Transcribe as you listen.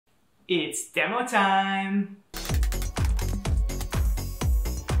It's demo time!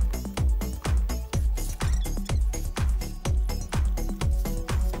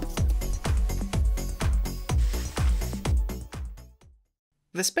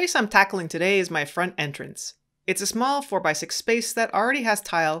 The space I'm tackling today is my front entrance. It's a small 4x6 space that already has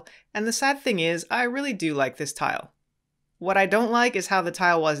tile, and the sad thing is, I really do like this tile. What I don't like is how the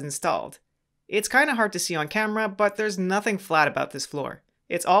tile was installed. It's kinda hard to see on camera, but there's nothing flat about this floor.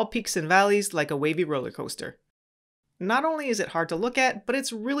 It's all peaks and valleys like a wavy roller coaster. Not only is it hard to look at, but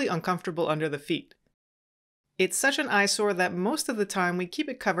it's really uncomfortable under the feet. It's such an eyesore that most of the time we keep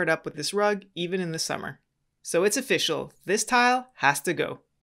it covered up with this rug, even in the summer. So it's official, this tile has to go.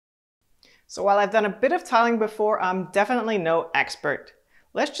 So while I've done a bit of tiling before, I'm definitely no expert.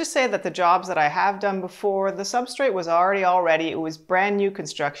 Let's just say that the jobs that I have done before, the substrate was already all ready, it was brand new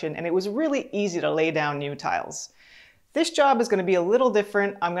construction, and it was really easy to lay down new tiles. This job is going to be a little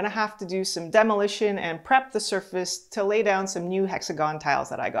different. I'm going to have to do some demolition and prep the surface to lay down some new hexagon tiles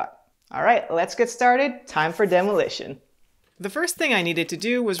that I got. Alright, let's get started. Time for demolition. The first thing I needed to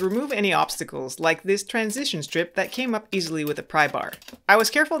do was remove any obstacles, like this transition strip that came up easily with a pry bar. I was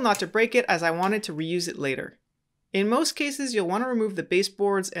careful not to break it as I wanted to reuse it later. In most cases, you'll want to remove the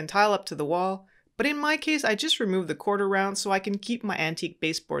baseboards and tile up to the wall, but in my case, I just removed the quarter round so I can keep my antique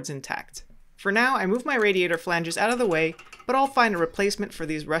baseboards intact. For now, I moved my radiator flanges out of the way, but I'll find a replacement for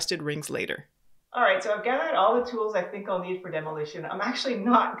these rusted rings later. Alright, so I've gathered all the tools I think I'll need for demolition. I'm actually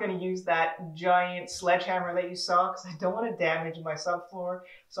not going to use that giant sledgehammer that you saw because I don't want to damage my subfloor.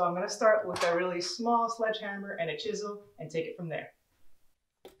 So I'm going to start with a really small sledgehammer and a chisel and take it from there.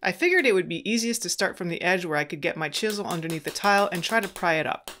 I figured it would be easiest to start from the edge where I could get my chisel underneath the tile and try to pry it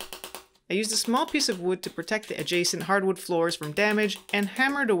up. I used a small piece of wood to protect the adjacent hardwood floors from damage and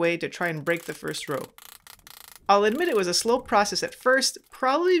hammered away to try and break the first row. I'll admit it was a slow process at first,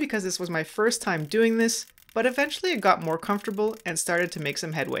 probably because this was my first time doing this, but eventually it got more comfortable and started to make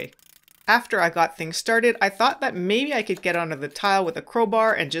some headway. After I got things started, I thought that maybe I could get onto the tile with a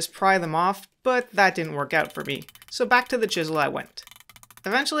crowbar and just pry them off, but that didn't work out for me, so back to the chisel I went.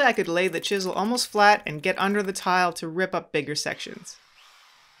 Eventually I could lay the chisel almost flat and get under the tile to rip up bigger sections.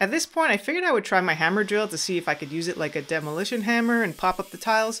 At this point I figured I would try my hammer drill to see if I could use it like a demolition hammer and pop up the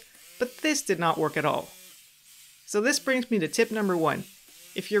tiles, but this did not work at all. So this brings me to tip number 1.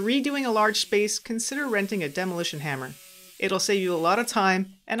 If you're redoing a large space, consider renting a demolition hammer. It'll save you a lot of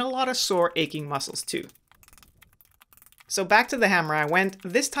time and a lot of sore aching muscles too. So back to the hammer I went,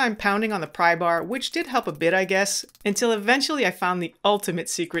 this time pounding on the pry bar, which did help a bit I guess, until eventually I found the ultimate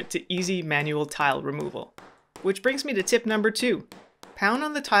secret to easy manual tile removal. Which brings me to tip number 2. Pound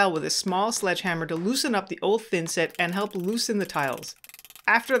on the tile with a small sledgehammer to loosen up the old thin set and help loosen the tiles.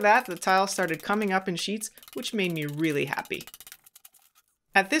 After that, the tiles started coming up in sheets, which made me really happy.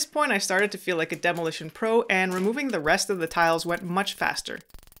 At this point I started to feel like a demolition pro, and removing the rest of the tiles went much faster.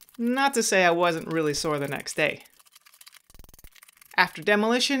 Not to say I wasn't really sore the next day. After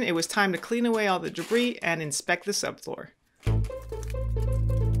demolition, it was time to clean away all the debris and inspect the subfloor.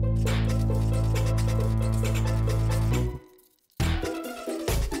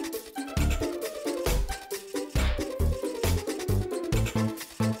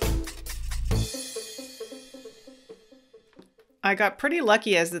 I got pretty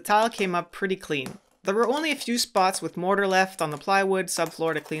lucky as the tile came up pretty clean. There were only a few spots with mortar left on the plywood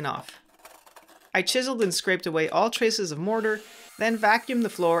subfloor to clean off. I chiseled and scraped away all traces of mortar, then vacuumed the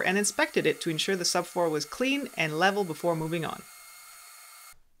floor and inspected it to ensure the subfloor was clean and level before moving on.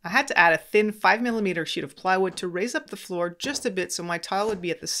 I had to add a thin 5mm sheet of plywood to raise up the floor just a bit so my tile would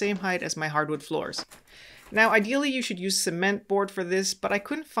be at the same height as my hardwood floors. Now ideally you should use cement board for this, but I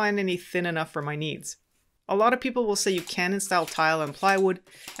couldn't find any thin enough for my needs. A lot of people will say you can install tile on plywood,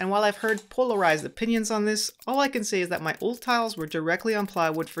 and while I've heard polarized opinions on this, all I can say is that my old tiles were directly on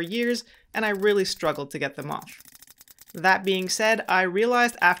plywood for years and I really struggled to get them off. That being said, I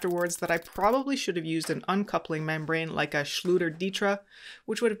realized afterwards that I probably should have used an uncoupling membrane like a Schluter Ditra,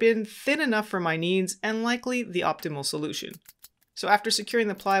 which would have been thin enough for my needs and likely the optimal solution. So after securing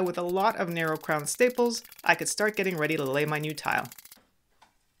the ply with a lot of narrow crown staples, I could start getting ready to lay my new tile.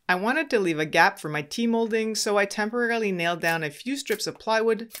 I wanted to leave a gap for my T-molding, so I temporarily nailed down a few strips of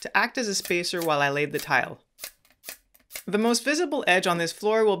plywood to act as a spacer while I laid the tile. The most visible edge on this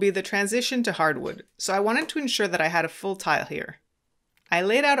floor will be the transition to hardwood, so I wanted to ensure that I had a full tile here. I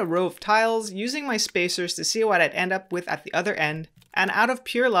laid out a row of tiles using my spacers to see what I'd end up with at the other end, and out of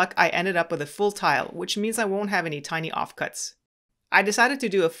pure luck I ended up with a full tile, which means I won't have any tiny offcuts. I decided to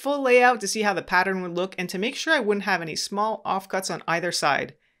do a full layout to see how the pattern would look and to make sure I wouldn't have any small offcuts on either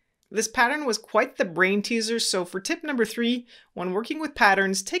side. This pattern was quite the brain teaser, so for tip number 3, when working with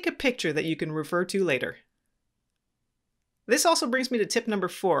patterns, take a picture that you can refer to later. This also brings me to tip number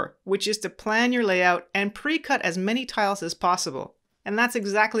 4, which is to plan your layout and pre-cut as many tiles as possible. And that's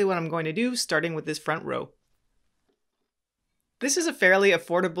exactly what I'm going to do, starting with this front row. This is a fairly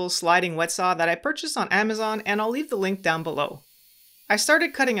affordable sliding wet saw that I purchased on Amazon, and I'll leave the link down below. I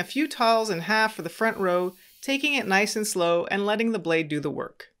started cutting a few tiles in half for the front row, taking it nice and slow and letting the blade do the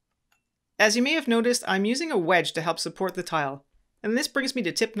work. As you may have noticed, I'm using a wedge to help support the tile. And this brings me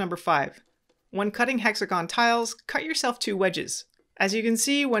to tip number 5. When cutting hexagon tiles, cut yourself 2 wedges. As you can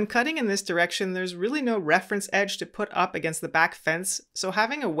see, when cutting in this direction, there's really no reference edge to put up against the back fence, so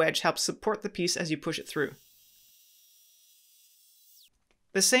having a wedge helps support the piece as you push it through.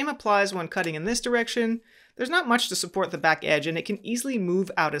 The same applies when cutting in this direction. There's not much to support the back edge and it can easily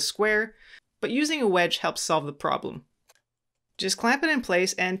move out a square, but using a wedge helps solve the problem. Just clamp it in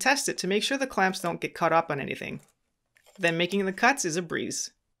place and test it to make sure the clamps don't get caught up on anything. Then making the cuts is a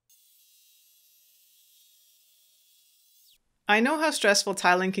breeze. I know how stressful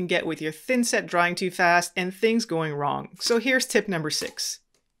tiling can get with your thin set drying too fast and things going wrong, so here's tip number 6.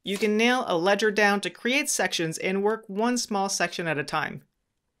 You can nail a ledger down to create sections and work one small section at a time.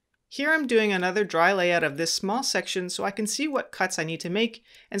 Here I'm doing another dry layout of this small section so I can see what cuts I need to make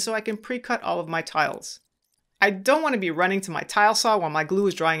and so I can pre-cut all of my tiles. I don't want to be running to my tile saw while my glue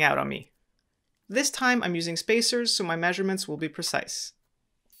is drying out on me. This time I'm using spacers so my measurements will be precise.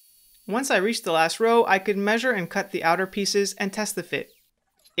 Once I reached the last row, I could measure and cut the outer pieces and test the fit.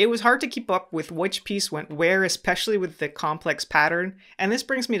 It was hard to keep up with which piece went where, especially with the complex pattern, and this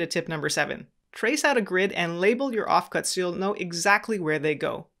brings me to tip number 7. Trace out a grid and label your offcuts so you'll know exactly where they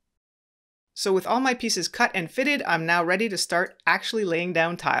go. So with all my pieces cut and fitted, I'm now ready to start actually laying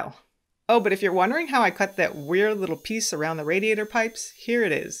down tile. Oh, but if you're wondering how I cut that weird little piece around the radiator pipes, here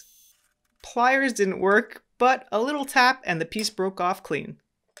it is. Pliers didn't work, but a little tap and the piece broke off clean.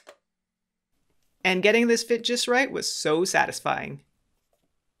 And getting this fit just right was so satisfying.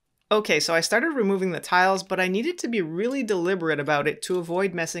 Okay, so I started removing the tiles, but I needed to be really deliberate about it to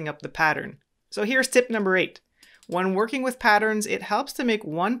avoid messing up the pattern. So here's tip number 8. When working with patterns, it helps to make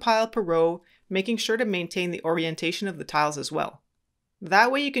one pile per row, making sure to maintain the orientation of the tiles as well.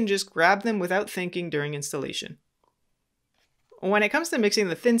 That way you can just grab them without thinking during installation. When it comes to mixing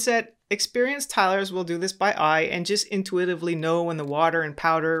the thin set, experienced tilers will do this by eye and just intuitively know when the water and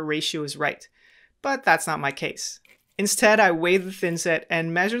powder ratio is right. But that's not my case. Instead, I weigh the thin set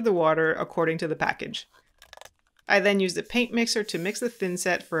and measure the water according to the package. I then use the paint mixer to mix the thin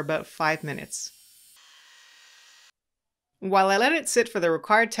set for about 5 minutes. While I let it sit for the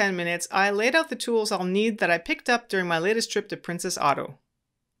required 10 minutes, I laid out the tools I'll need that I picked up during my latest trip to Princess Auto.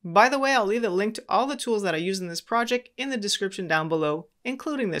 By the way, I'll leave a link to all the tools that I use in this project in the description down below,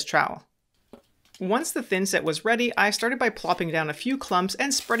 including this trowel. Once the thin set was ready, I started by plopping down a few clumps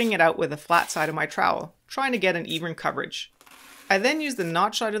and spreading it out with the flat side of my trowel, trying to get an even coverage. I then used the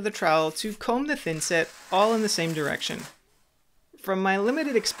notch side of the trowel to comb the thin set all in the same direction. From my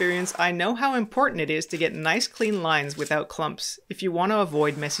limited experience, I know how important it is to get nice clean lines without clumps if you want to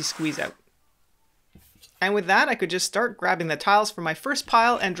avoid messy squeeze out. And with that, I could just start grabbing the tiles from my first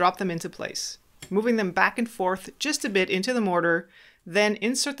pile and drop them into place, moving them back and forth just a bit into the mortar, then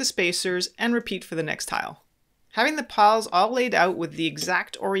insert the spacers and repeat for the next tile. Having the piles all laid out with the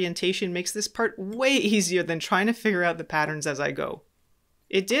exact orientation makes this part way easier than trying to figure out the patterns as I go.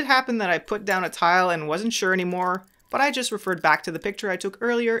 It did happen that I put down a tile and wasn't sure anymore, but I just referred back to the picture I took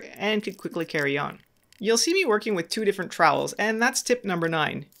earlier and could quickly carry on. You'll see me working with 2 different trowels, and that's tip number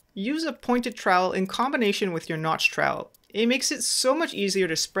 9. Use a pointed trowel in combination with your notch trowel. It makes it so much easier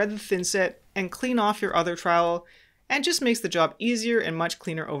to spread the thin set and clean off your other trowel, and just makes the job easier and much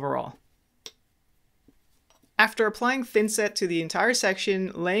cleaner overall. After applying thin set to the entire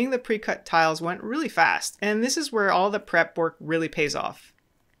section, laying the pre-cut tiles went really fast, and this is where all the prep work really pays off.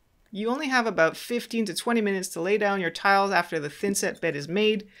 You only have about 15 to 20 minutes to lay down your tiles after the thin set bed is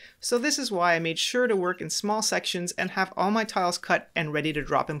made, so this is why I made sure to work in small sections and have all my tiles cut and ready to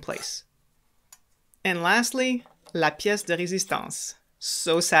drop in place. And lastly, la pièce de résistance.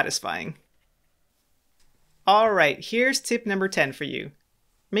 So satisfying. Alright, here's tip number 10 for you.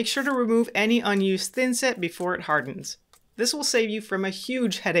 Make sure to remove any unused thin set before it hardens. This will save you from a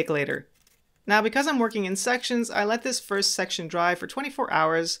huge headache later. Now, because I'm working in sections, I let this first section dry for 24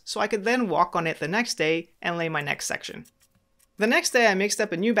 hours so I could then walk on it the next day and lay my next section. The next day I mixed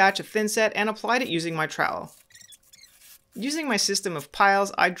up a new batch of thin set and applied it using my trowel. Using my system of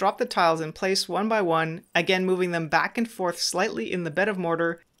piles, I dropped the tiles in place one by one, again moving them back and forth slightly in the bed of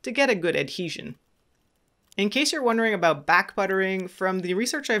mortar to get a good adhesion. In case you're wondering about back buttering, from the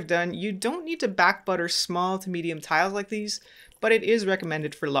research I've done, you don't need to back butter small to medium tiles like these, but it is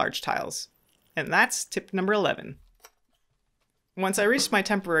recommended for large tiles. And that's tip number 11. Once I reached my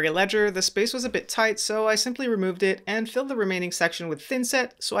temporary ledger, the space was a bit tight, so I simply removed it and filled the remaining section with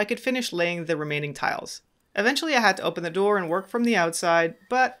thinset so I could finish laying the remaining tiles. Eventually I had to open the door and work from the outside,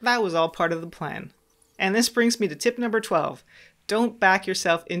 but that was all part of the plan. And this brings me to tip number 12. Don't back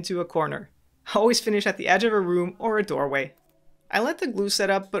yourself into a corner. Always finish at the edge of a room or a doorway. I let the glue set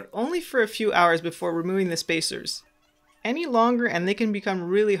up, but only for a few hours before removing the spacers. Any longer and they can become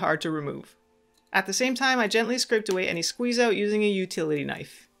really hard to remove. At the same time, I gently scraped away any squeeze out using a utility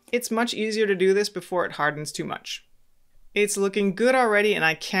knife. It's much easier to do this before it hardens too much. It's looking good already and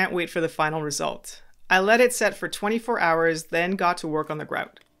I can't wait for the final result. I let it set for 24 hours, then got to work on the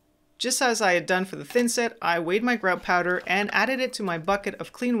grout. Just as I had done for the thinset, I weighed my grout powder and added it to my bucket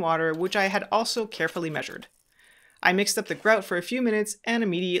of clean water, which I had also carefully measured. I mixed up the grout for a few minutes and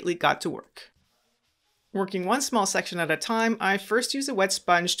immediately got to work. Working one small section at a time, I first used a wet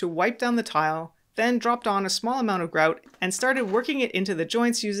sponge to wipe down the tile, then dropped on a small amount of grout and started working it into the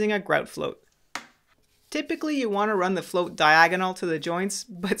joints using a grout float. Typically you want to run the float diagonal to the joints,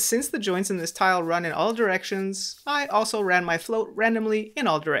 but since the joints in this tile run in all directions, I also ran my float randomly in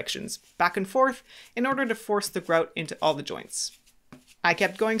all directions, back and forth, in order to force the grout into all the joints. I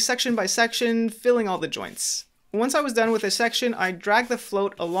kept going section by section, filling all the joints. Once I was done with a section, I dragged the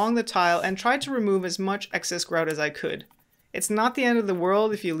float along the tile and tried to remove as much excess grout as I could. It's not the end of the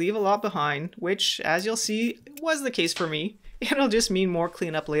world if you leave a lot behind, which, as you'll see, was the case for me. It'll just mean more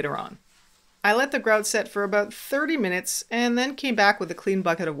cleanup later on. I let the grout set for about 30 minutes and then came back with a clean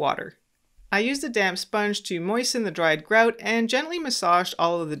bucket of water. I used a damp sponge to moisten the dried grout and gently massaged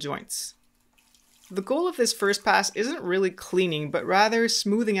all of the joints. The goal of this first pass isn't really cleaning, but rather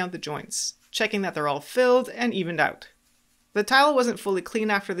smoothing out the joints, checking that they're all filled and evened out. The tile wasn't fully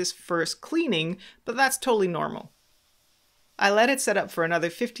clean after this first cleaning, but that's totally normal. I let it set up for another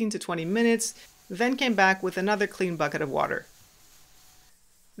 15 to 20 minutes, then came back with another clean bucket of water.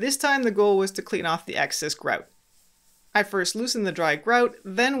 This time the goal was to clean off the excess grout. I first loosened the dry grout,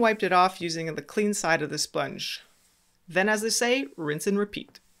 then wiped it off using the clean side of the sponge. Then, as they say, rinse and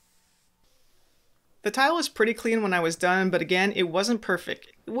repeat. The tile was pretty clean when I was done, but again, it wasn't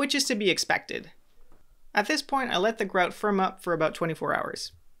perfect, which is to be expected. At this point, I let the grout firm up for about 24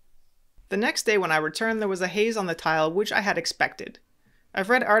 hours. The next day when I returned, there was a haze on the tile, which I had expected. I've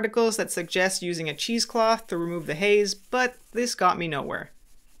read articles that suggest using a cheesecloth to remove the haze, but this got me nowhere.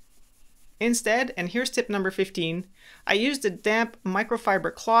 Instead, and here's tip number 15, I used a damp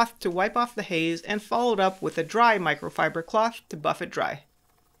microfiber cloth to wipe off the haze and followed up with a dry microfiber cloth to buff it dry.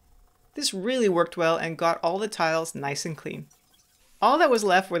 This really worked well and got all the tiles nice and clean. All that was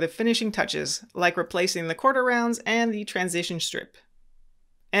left were the finishing touches, like replacing the quarter rounds and the transition strip.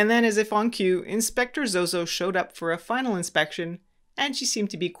 And then, as if on cue, Inspector Zozo showed up for a final inspection, and she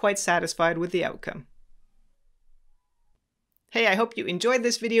seemed to be quite satisfied with the outcome. Hey, I hope you enjoyed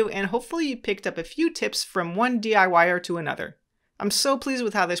this video and hopefully you picked up a few tips from one DIYer to another. I'm so pleased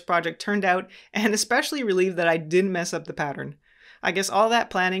with how this project turned out and especially relieved that I didn't mess up the pattern. I guess all that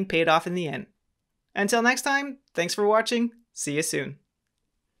planning paid off in the end. Until next time, thanks for watching, see you soon.